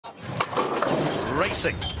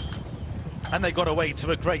racing. And they got away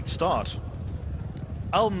to a great start.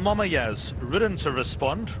 Al Momayaz ridden to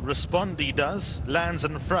respond. Respond he does, lands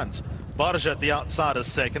in front. Barja at the outside is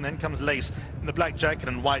second, then comes Lace in the black jacket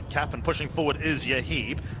and white cap, and pushing forward is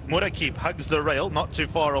Yahib. Murakib hugs the rail, not too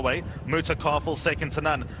far away. Mutakafel second to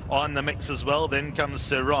none on the mix as well. Then comes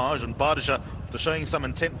Siraj, and Barja, after showing some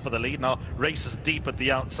intent for the lead, now races deep at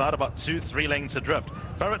the outside, about 2-3 lanes adrift.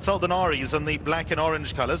 Farrett Saldanari is in the black and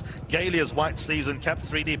orange colours. Galia's white sleeves and cap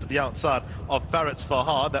 3 deep at the outside of Farrett's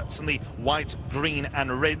Fahar. That's in the white, green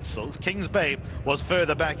and red silks. Kings Bay was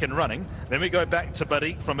further back in running. Then we go back to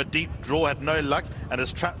Barik from a deep draw, had no luck and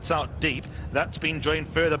is trapped out deep. That's been joined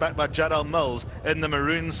further back by Jadal Mills in the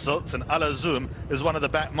maroon silks, and Alazum is one of the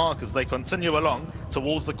back markers. They continue along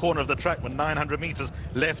towards the corner of the track with 900 metres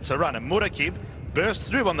left to run, and Murakib burst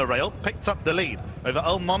through on the rail, picked up the lead over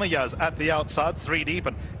Al Momayaz at the outside, 3 deep,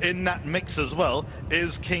 and in that mix as well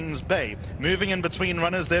is Kings Bay. Moving in between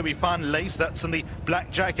runners there we find Lace, that's in the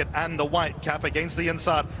black jacket and the white cap, against the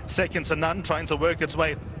inside, second to none, trying to work its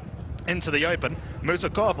way into the open.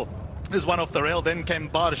 Mutakafel is one off the rail, then came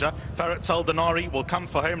Barja. Farrett Saldanari will come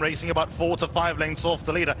for home, racing about 4 to 5 lengths off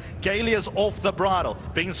the leader. Galia's off the bridle,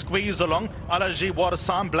 being squeezed along. Alaji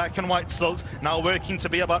Warasan, black and white silks, now working to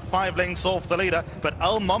be about 5 lengths off the leader, but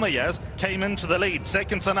Al Momayaz came into the lead.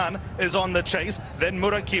 Second to none is on the chase, then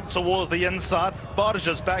Murakib towards the inside.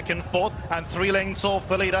 Barja's back and forth, and 3 lengths off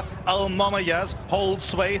the leader. Al Momayaz holds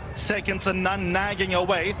sway, second to none, nagging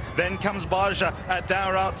away. Then comes Barja at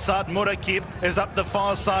their outside. Murakib is up the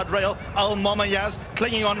far side rail. Al Momayaz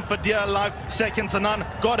clinging on for dear life, second to none,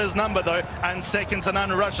 got his number though, and second to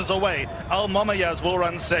none rushes away. Al Momayaz will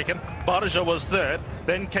run second, Barja was third,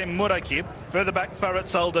 then came Murakib, further back Farrett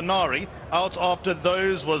Saldanari, out after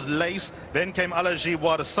those was Lace, then came Alaji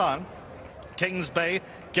Warasan. Kings Bay,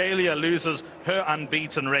 Galia loses her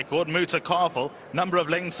unbeaten record. Mutakafel, number of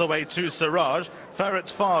lengths away to Siraj.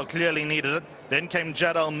 Farrett's Far clearly needed it, then came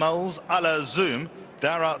Jadal Mills, Ala Zoom,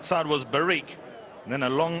 there outside was Barik. And then a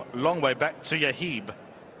long way back to Yahib.